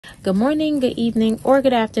Good morning, good evening, or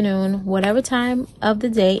good afternoon, whatever time of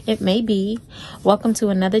the day it may be. Welcome to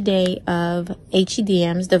another day of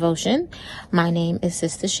HEDM's devotion. My name is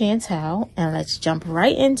Sister Shantel, and let's jump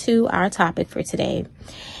right into our topic for today.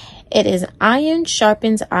 It is iron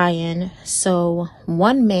sharpens iron, so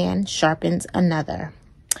one man sharpens another.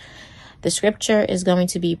 The scripture is going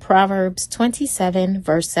to be Proverbs 27,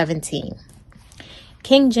 verse 17.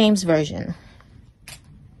 King James Version.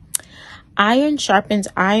 Iron sharpens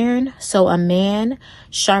iron, so a man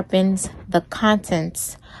sharpens the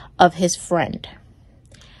contents of his friend.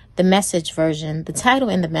 The Message Version, the title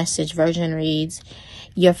in the Message Version reads,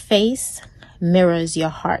 Your face mirrors your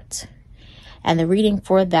heart. And the reading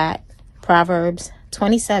for that, Proverbs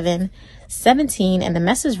 27:17 in the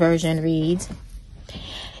Message Version reads,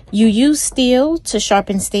 You use steel to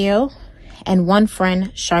sharpen steel, and one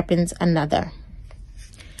friend sharpens another.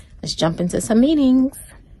 Let's jump into some meanings.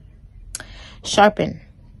 Sharpen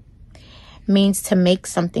means to make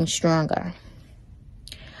something stronger.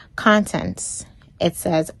 Contents, it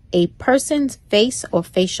says a person's face or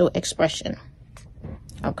facial expression.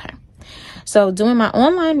 Okay. So doing my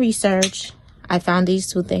online research, I found these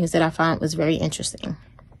two things that I found was very interesting.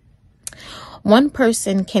 One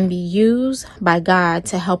person can be used by God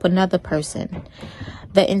to help another person.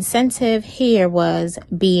 The incentive here was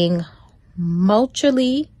being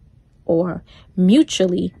mutually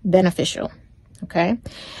beneficial. Okay.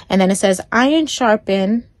 And then it says iron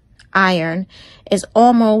sharpen iron is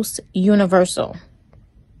almost universal,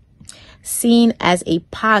 seen as a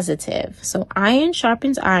positive. So iron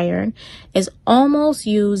sharpens iron is almost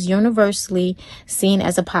used universally, seen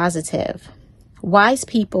as a positive. Wise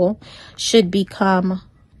people should become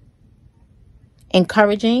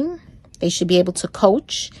encouraging. They should be able to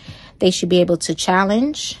coach. They should be able to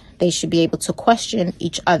challenge. They should be able to question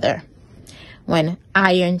each other when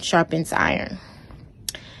iron sharpens iron.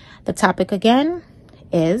 The topic again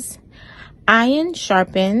is iron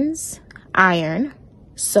sharpens iron,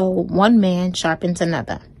 so one man sharpens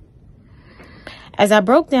another. As I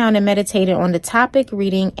broke down and meditated on the topic,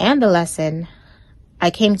 reading, and the lesson,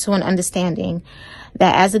 I came to an understanding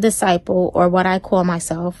that as a disciple, or what I call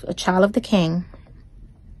myself, a child of the King,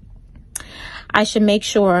 I should make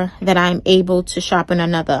sure that I'm able to sharpen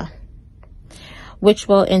another, which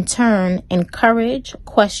will in turn encourage,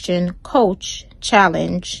 question, coach,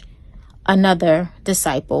 challenge another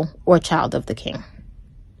disciple or child of the King.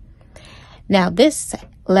 Now, this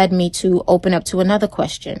led me to open up to another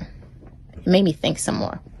question. It made me think some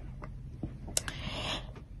more.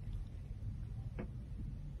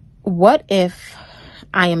 What if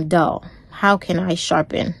I am dull? How can I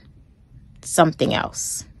sharpen something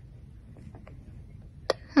else?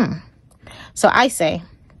 So I say,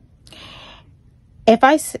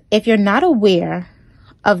 if you're not aware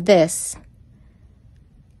of this,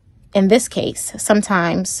 in this case,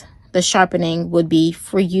 sometimes the sharpening would be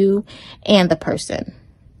for you and the person.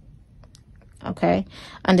 Okay?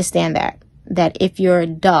 Understand that if you're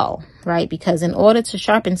dull, right? Because in order to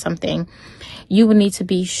sharpen something, you would need to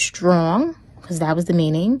be strong, because that was the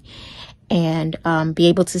meaning, and be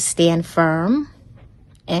able to stand firm.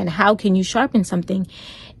 And how can you sharpen something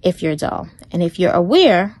if you're dull? And if you're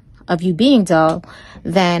aware of you being dull,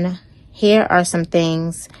 then here are some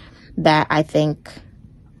things that I think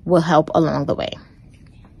will help along the way.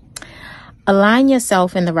 Align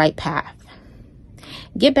yourself in the right path.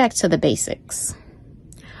 Get back to the basics.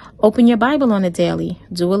 Open your Bible on a daily.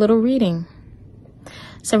 Do a little reading.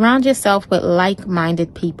 Surround yourself with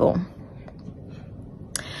like-minded people.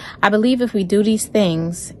 I believe if we do these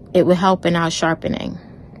things, it will help in our sharpening.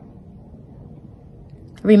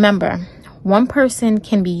 Remember, one person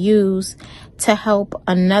can be used to help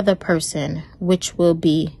another person, which will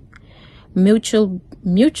be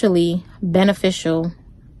mutually beneficial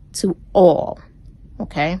to all.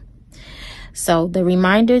 Okay? So the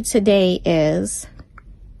reminder today is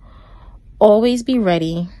always be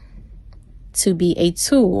ready to be a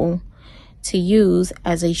tool to use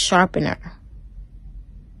as a sharpener.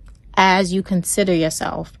 As you consider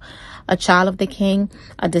yourself a child of the King,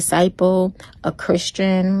 a disciple, a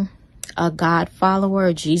Christian, a God follower,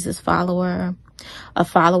 a Jesus follower, a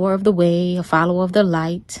follower of the way, a follower of the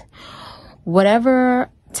light, whatever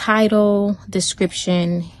title,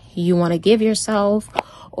 description you want to give yourself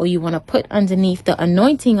or you want to put underneath the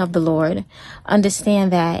anointing of the Lord,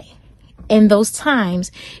 understand that in those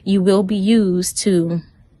times you will be used to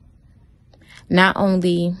not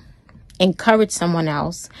only encourage someone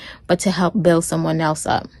else, but to help build someone else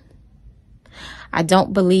up. I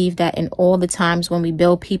don't believe that in all the times when we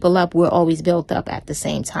build people up, we're always built up at the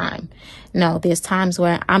same time. No, there's times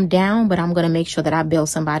where I'm down, but I'm going to make sure that I build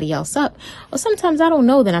somebody else up. Or sometimes I don't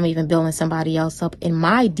know that I'm even building somebody else up. In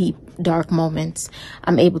my deep, dark moments,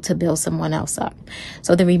 I'm able to build someone else up.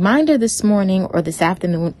 So the reminder this morning or this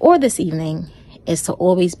afternoon or this evening is to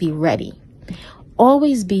always be ready.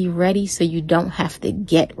 Always be ready so you don't have to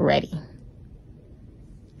get ready.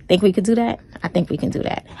 Think we could do that? I think we can do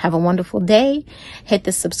that. Have a wonderful day. Hit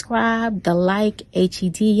the subscribe, the like,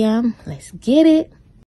 HEDM. Let's get it.